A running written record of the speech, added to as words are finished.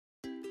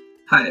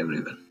Hi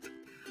everyone.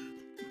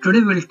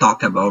 Today we'll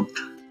talk about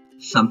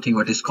something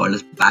what is called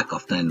as back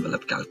of the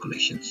envelope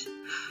calculations.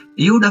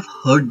 You would have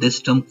heard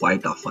this term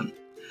quite often.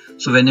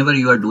 So whenever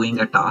you are doing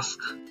a task,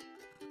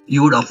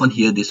 you would often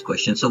hear this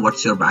question. So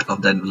what's your back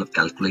of the envelope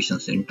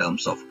calculations in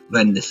terms of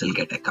when this will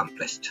get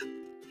accomplished?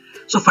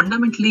 So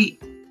fundamentally,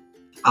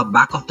 a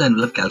back of the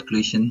envelope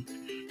calculation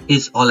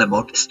is all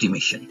about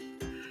estimation.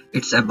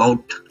 It's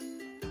about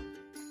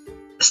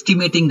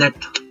estimating that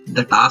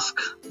the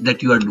task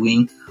that you are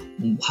doing,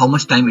 how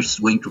much time it's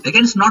going to take.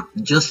 And it's not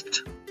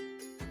just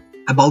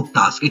about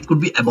task, it could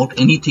be about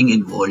anything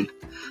in world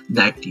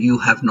that you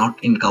have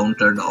not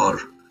encountered or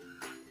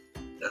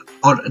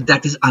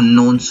that is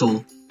unknown.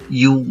 So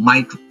you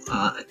might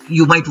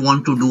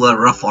want to do a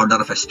rough order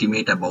of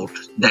estimate about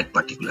that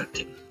particular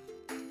thing.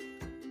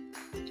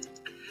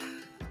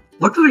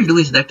 What we will do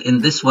is that in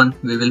this one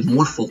we will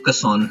more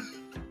focus on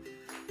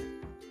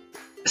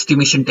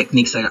estimation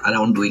techniques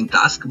around doing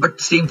task, but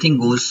the same thing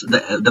goes,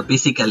 the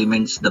basic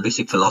elements, the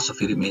basic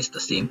philosophy remains the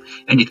same,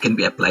 and it can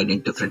be applied in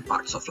different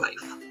parts of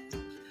life.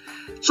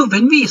 So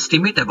when we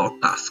estimate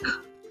about task,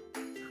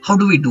 how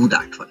do we do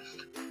that one?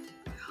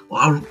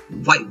 Or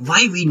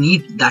why we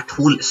need that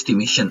whole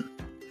estimation?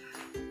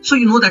 So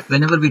you know that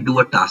whenever we do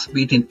a task,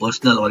 be it in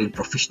personal or in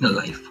professional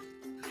life,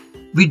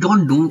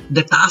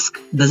 the task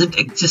doesn't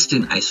exist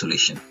in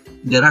isolation.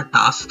 There are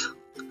tasks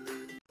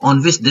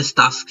on which this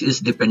task is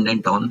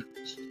dependent on,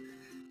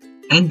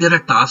 and there are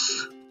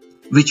tasks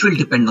which will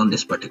depend on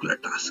this particular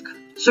task.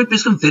 So it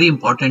becomes very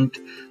important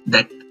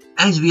that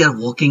as we are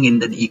working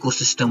in an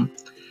ecosystem,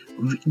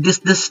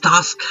 this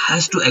task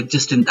has to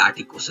exist in that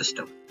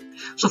ecosystem.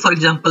 So for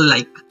example,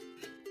 like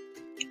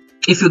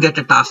if you get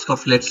a task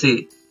of, let's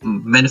say,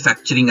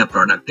 manufacturing a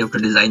product, you have to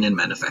design and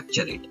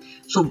manufacture it.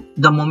 So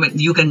the moment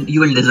you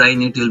will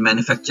design it, you'll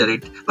manufacture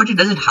it, but it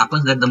doesn't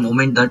happen that the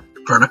moment that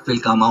product will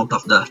come out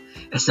of the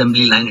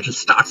assembly line, it will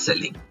start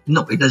selling.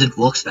 No, it doesn't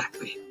work that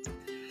way.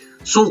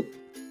 So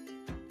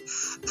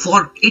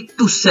for it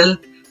to sell,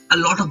 a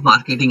lot of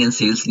marketing and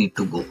sales need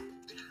to go.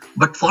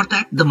 But for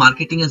that, the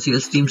marketing and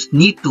sales teams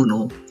need to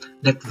know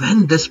that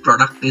when this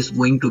product is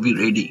going to be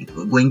ready,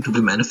 going to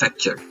be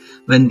manufactured,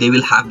 when they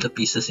will have the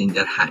pieces in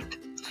their hand.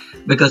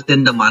 Because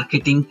then the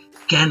marketing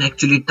can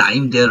actually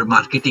time their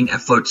marketing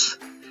efforts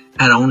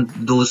around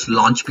those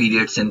launch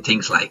periods and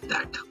things like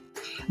that.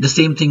 The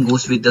same thing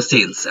goes with the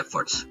sales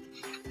efforts.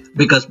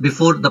 Because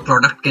before the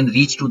product can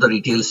reach to the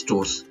retail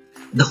stores,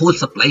 the whole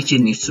supply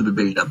chain needs to be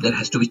built up. There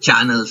has to be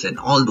channels and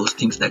all those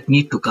things that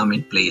need to come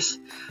in place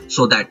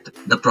so that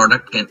the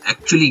product can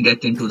actually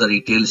get into the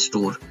retail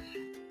store,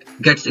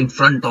 gets in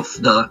front of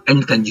the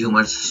end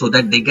consumers so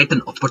that they get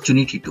an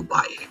opportunity to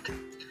buy it.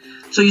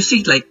 So you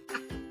see, like,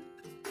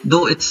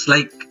 though it's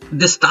like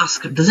this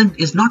task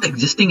is not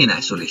existing in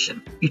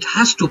isolation. It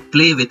has to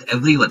play with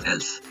everyone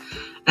else.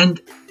 And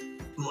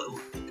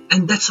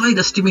that's why the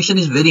estimation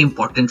is very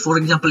important. For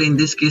example, in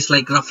this case,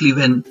 like roughly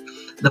when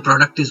the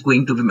product is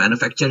going to be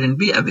manufactured and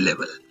be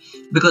available,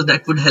 because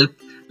that would help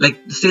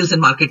like the sales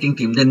and marketing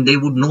team, then they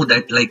would know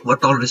that like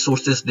what all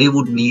resources they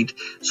would need.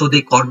 So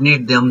they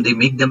coordinate them, they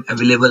make them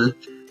available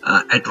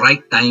at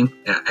right time,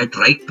 at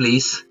right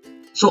place.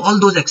 So all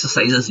those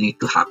exercises need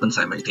to happen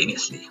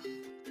simultaneously.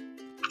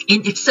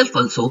 In itself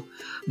also,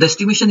 the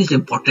estimation is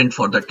important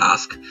for the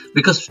task,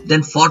 because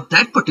then for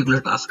that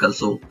particular task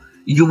also,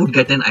 you would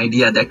get an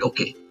idea that,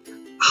 okay,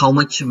 how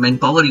much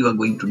manpower you are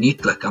going to need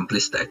to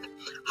accomplish that,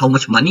 how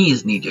much money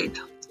is needed,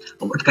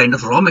 what kind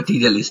of raw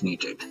material is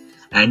needed,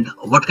 and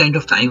what kind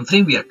of time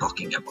frame we are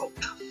talking about.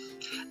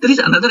 There is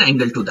another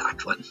angle to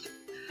that one.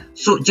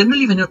 So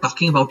generally when you're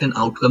talking about an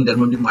outcome, there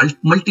will be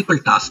multiple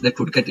tasks that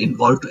would get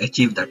involved to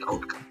achieve that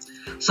outcome.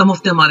 Some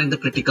of them are in the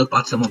critical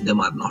path, some of them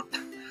are not.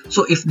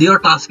 So if your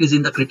task is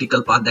in the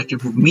critical path, that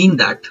it would mean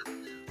that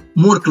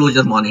more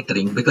closure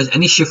monitoring, because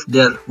any shift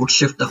there would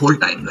shift the whole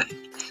timeline.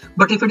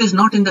 But if it is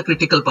not in the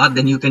critical path,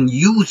 then you can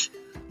use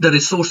the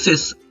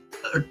resources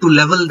to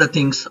level the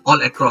things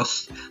all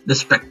across the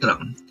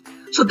spectrum.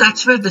 So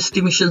that's where the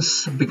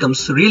estimations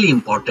becomes really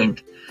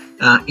important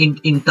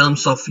in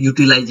terms of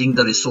utilizing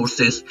the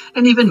resources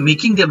and even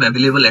making them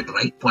available at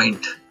right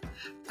point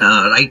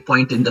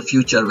in the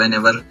future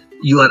whenever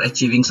you are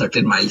achieving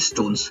certain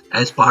milestones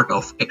as part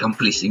of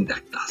accomplishing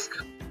that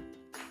task.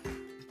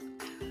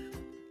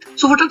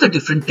 So what are the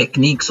different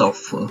techniques of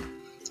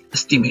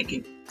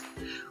estimating?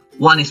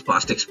 One is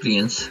past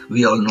experience.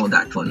 We all know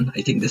that one.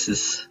 I think this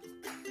is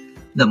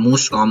the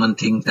most common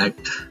thing, that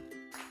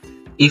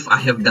if I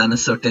have done a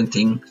certain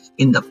thing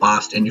in the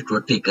past and it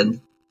would have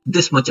taken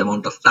this much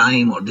amount of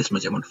time or this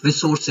much amount of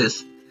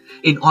resources,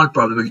 in all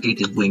probability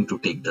it is going to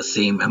take the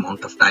same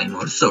amount of time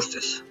or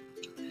resources.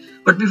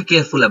 But be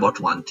careful about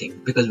one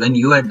thing, because when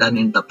you had done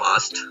in the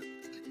past,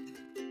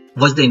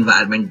 was the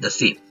environment the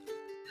same?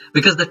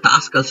 Because the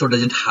task also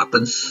doesn't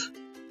happen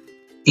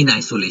in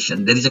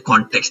isolation. There is a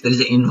context, there is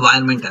an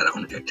environment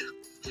around it.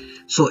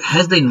 So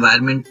is the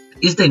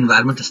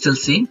environment still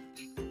same?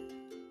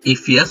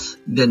 If yes,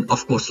 then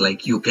of course,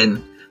 like you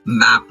can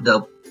map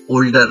the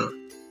older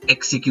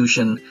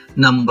execution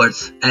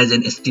numbers as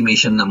an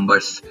estimation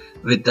numbers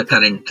with the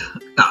current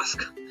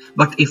task.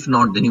 But if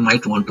not, then you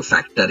might want to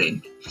factor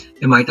in.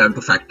 You might have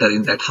to factor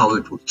in that how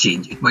it would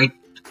change. It might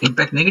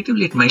impact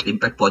negatively, it might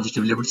impact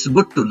positively, but it's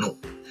good to know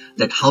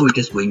that how it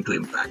is going to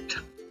impact.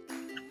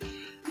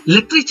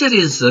 Literature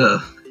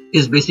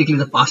is basically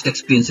the past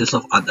experiences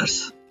of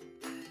others.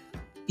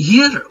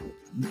 Here,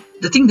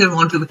 the thing they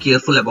want to be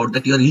careful about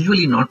that you are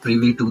usually not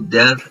privy to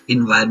their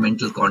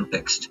environmental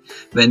context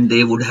when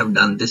they would have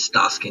done this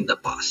task in the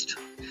past.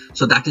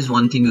 So that is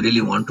one thing you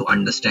really want to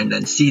understand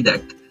and see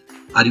that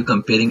are you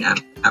comparing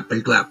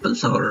apple to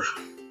apples or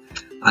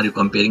are you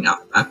comparing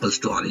apples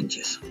to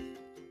oranges.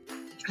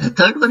 The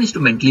third one is to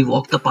mentally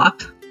walk the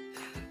path.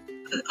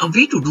 A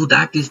way to do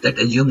that is that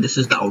assume this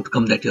is the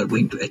outcome that you are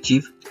going to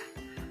achieve.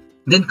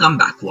 Then come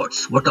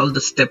backwards. What all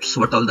the steps,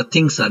 what all the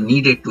things are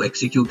needed to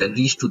execute and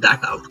reach to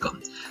that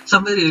outcome.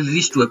 Somewhere you will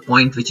reach to a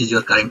point which is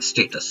your current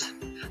status.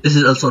 This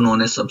is also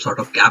known as some sort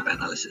of gap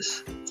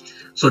analysis.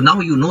 So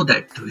now you know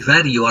that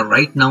where you are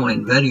right now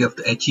and where you have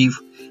to achieve,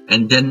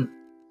 and then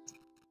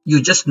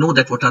you just know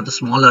that what are the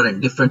smaller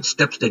and different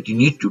steps that you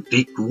need to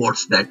take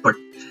towards that, but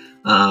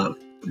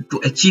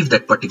to achieve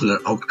that particular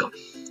outcome.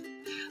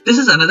 This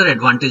is another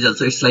advantage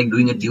also. It's like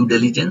doing a due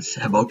diligence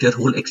about your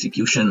whole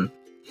execution,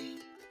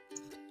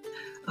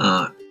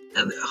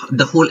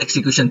 the whole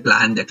execution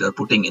plan that you are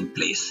putting in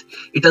place.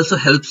 It also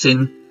helps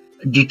in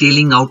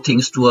detailing out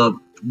things to a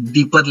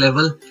deeper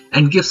level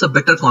and gives a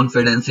better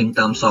confidence in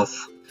terms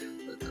of,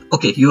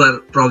 okay, you are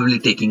probably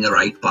taking a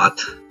right path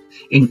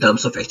in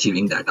terms of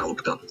achieving that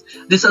outcome.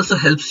 This also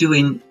helps you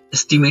in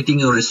estimating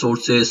your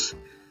resources,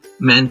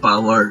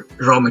 manpower,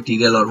 raw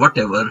material or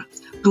whatever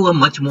to a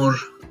much more,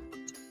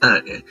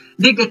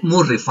 they get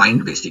more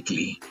refined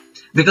basically.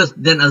 Because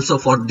then also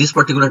for this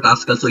particular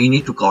task also you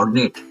need to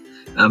coordinate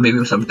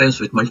maybe sometimes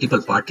with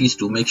multiple parties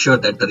to make sure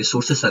that the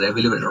resources are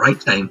available at the right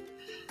time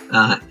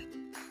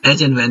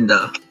as and when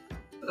the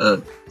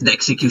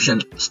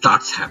execution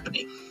starts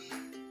happening.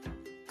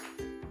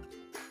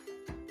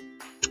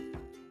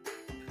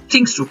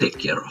 Things to take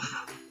care of.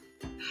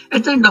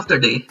 At the end of the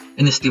day,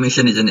 an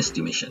estimation is an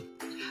estimation.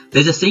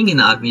 There's a saying in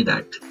army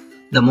that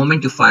the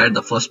moment you fire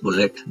the first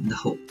bullet,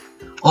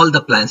 all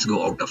the plans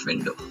go out of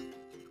window.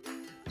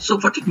 So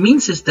what it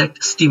means is that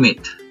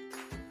estimate,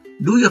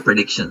 do your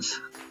predictions,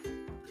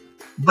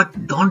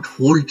 but don't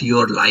hold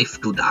your life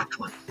to that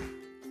one.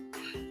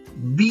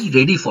 Be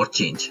ready for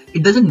change.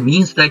 It doesn't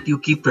mean that you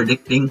keep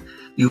predicting,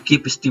 you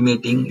keep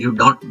estimating, you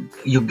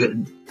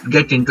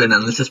get into an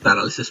analysis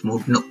paralysis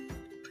mode. No.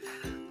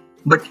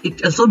 But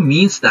it also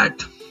means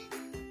that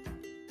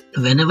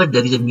whenever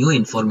there is a new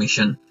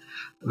information,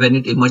 when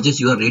it emerges,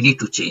 you are ready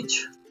to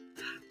change.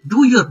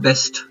 Do your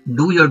best,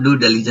 do your due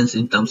diligence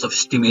in terms of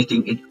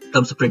estimating, in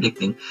terms of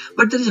predicting.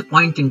 But there is a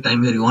point in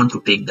time where you want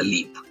to take the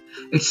leap.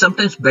 It's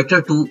sometimes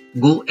better to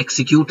go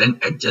execute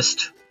and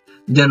adjust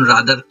than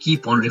rather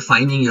keep on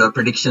refining your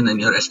prediction and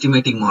your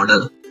estimating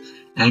model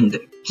and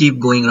keep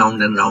going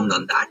round and round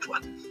on that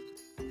one.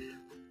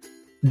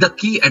 The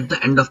key at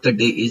the end of the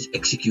day is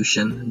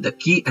execution. The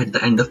key at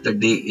the end of the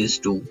day is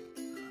to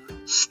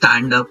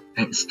stand up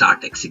and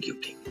start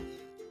executing.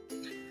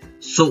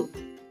 So,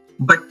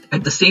 but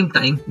at the same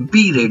time,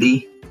 be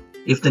ready.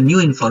 If the new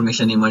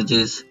information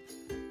emerges,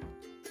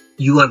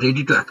 you are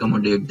ready to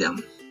accommodate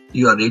them.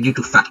 You are ready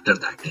to factor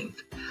that in.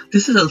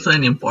 This is also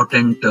an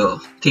important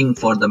thing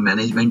for the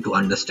management to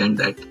understand,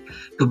 that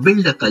to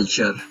build a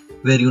culture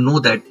where you know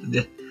that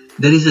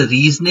there is a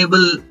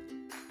reasonable,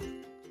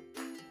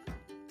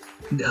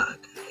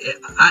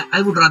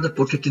 I would rather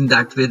put it in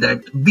that way,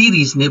 that be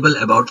reasonable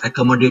about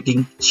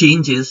accommodating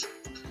changes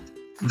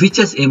which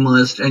has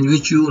emerged and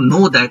which you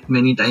know that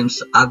many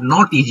times are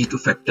not easy to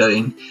factor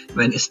in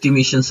when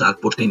estimations are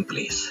put in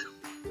place.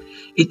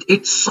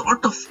 It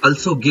sort of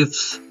also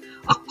gives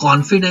a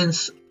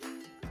confidence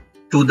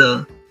to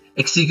the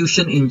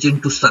execution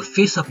engine to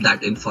surface up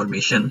that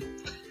information.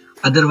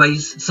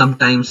 Otherwise,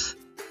 sometimes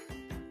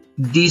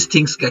these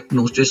things get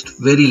noticed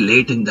very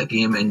late in the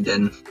game and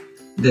then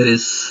there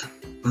is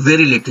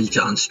very little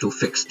chance to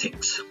fix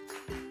things.